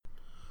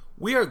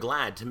We are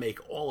glad to make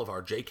all of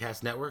our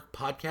JCast Network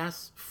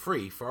podcasts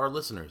free for our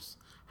listeners.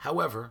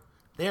 However,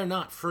 they are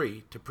not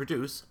free to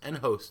produce and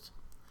host.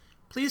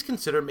 Please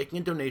consider making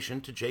a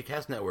donation to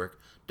JCast Network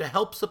to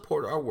help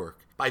support our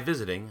work by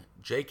visiting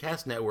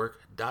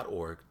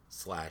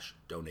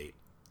jcastnetwork.org/donate.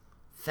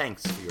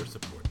 Thanks for your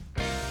support.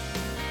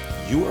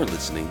 You are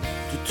listening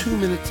to 2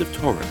 Minutes of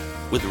Torah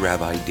with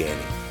Rabbi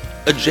Danny,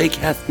 a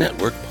JCast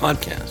Network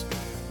podcast.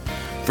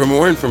 For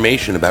more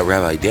information about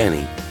Rabbi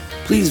Danny,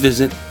 please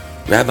visit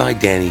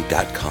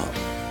rabbidanny.com.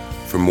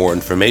 For more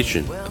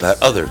information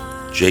about other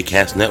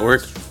JCast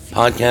Network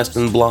podcasts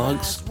and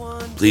blogs,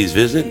 please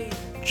visit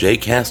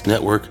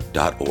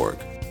jcastnetwork.org.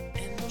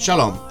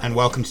 Shalom and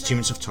welcome to 2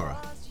 Minutes of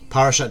Torah,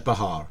 Parashat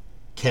Bahar,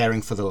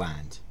 Caring for the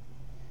Land.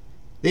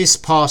 This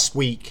past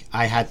week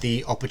I had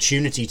the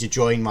opportunity to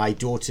join my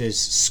daughter's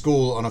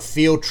school on a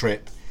field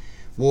trip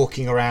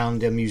walking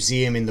around a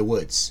museum in the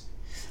woods.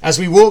 As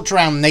we walked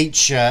around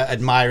nature,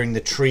 admiring the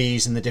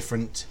trees and the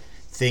different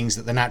things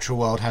that the natural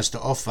world has to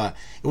offer,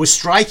 it was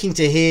striking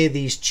to hear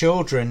these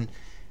children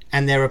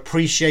and their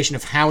appreciation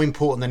of how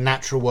important the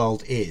natural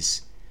world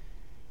is.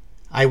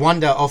 I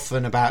wonder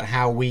often about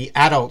how we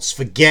adults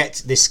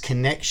forget this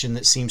connection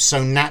that seems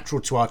so natural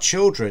to our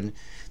children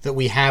that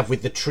we have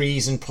with the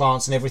trees and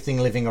plants and everything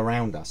living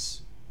around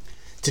us.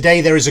 Today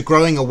there is a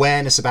growing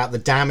awareness about the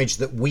damage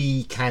that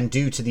we can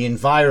do to the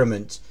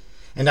environment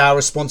and our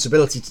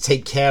responsibility to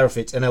take care of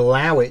it and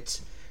allow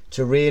it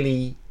to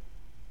really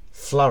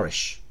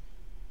flourish.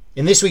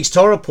 In this week's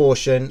Torah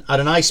portion,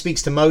 Adonai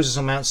speaks to Moses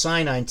on Mount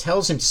Sinai and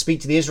tells him to speak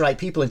to the Israelite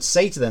people and to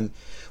say to them,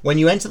 "When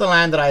you enter the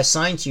land that I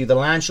assign to you, the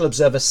land shall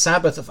observe a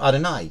Sabbath of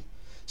Adonai.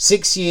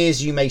 6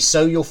 years you may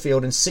sow your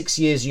field, and 6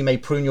 years you may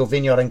prune your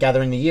vineyard and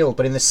gather in the yield.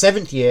 But in the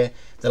 7th year,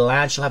 the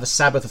land shall have a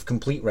Sabbath of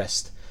complete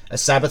rest, a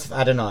Sabbath of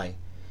Adonai.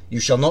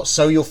 You shall not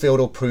sow your field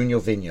or prune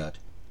your vineyard."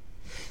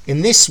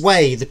 In this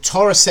way, the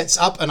Torah sets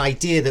up an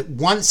idea that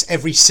once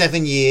every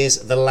 7 years,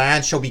 the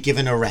land shall be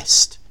given a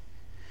rest.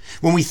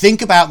 When we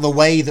think about the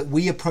way that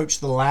we approach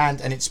the land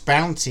and its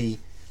bounty,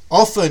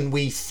 often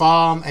we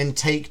farm and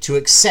take to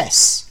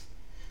excess.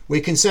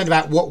 We're concerned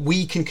about what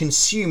we can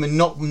consume and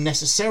not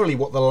necessarily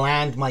what the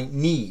land might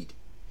need.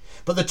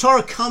 But the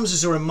Torah comes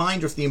as a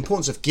reminder of the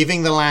importance of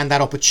giving the land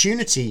that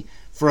opportunity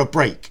for a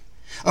break,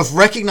 of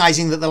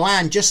recognizing that the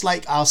land, just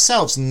like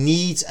ourselves,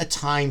 needs a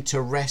time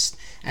to rest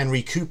and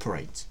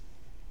recuperate.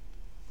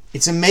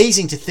 It's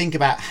amazing to think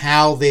about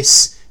how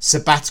this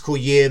sabbatical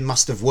year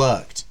must have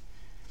worked,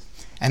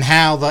 and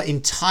how the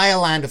entire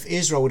land of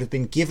Israel would have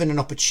been given an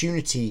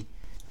opportunity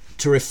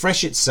to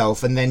refresh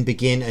itself and then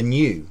begin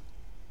anew.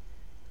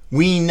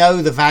 We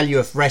know the value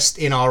of rest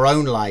in our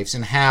own lives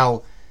and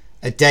how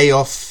a day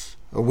off,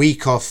 a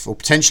week off, or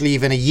potentially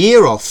even a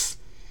year off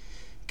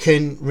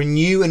can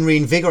renew and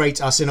reinvigorate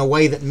us in a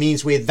way that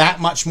means we're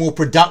that much more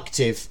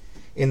productive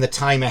in the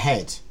time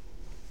ahead.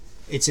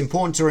 It's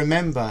important to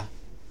remember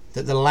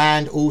that the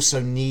land also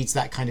needs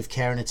that kind of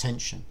care and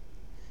attention.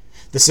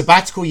 The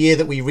sabbatical year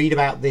that we read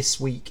about this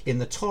week in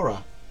the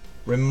Torah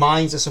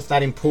reminds us of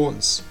that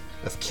importance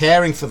of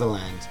caring for the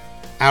land,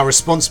 our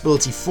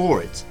responsibility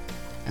for it,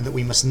 and that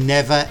we must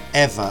never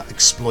ever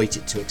exploit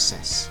it to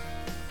excess.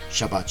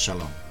 Shabbat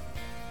Shalom.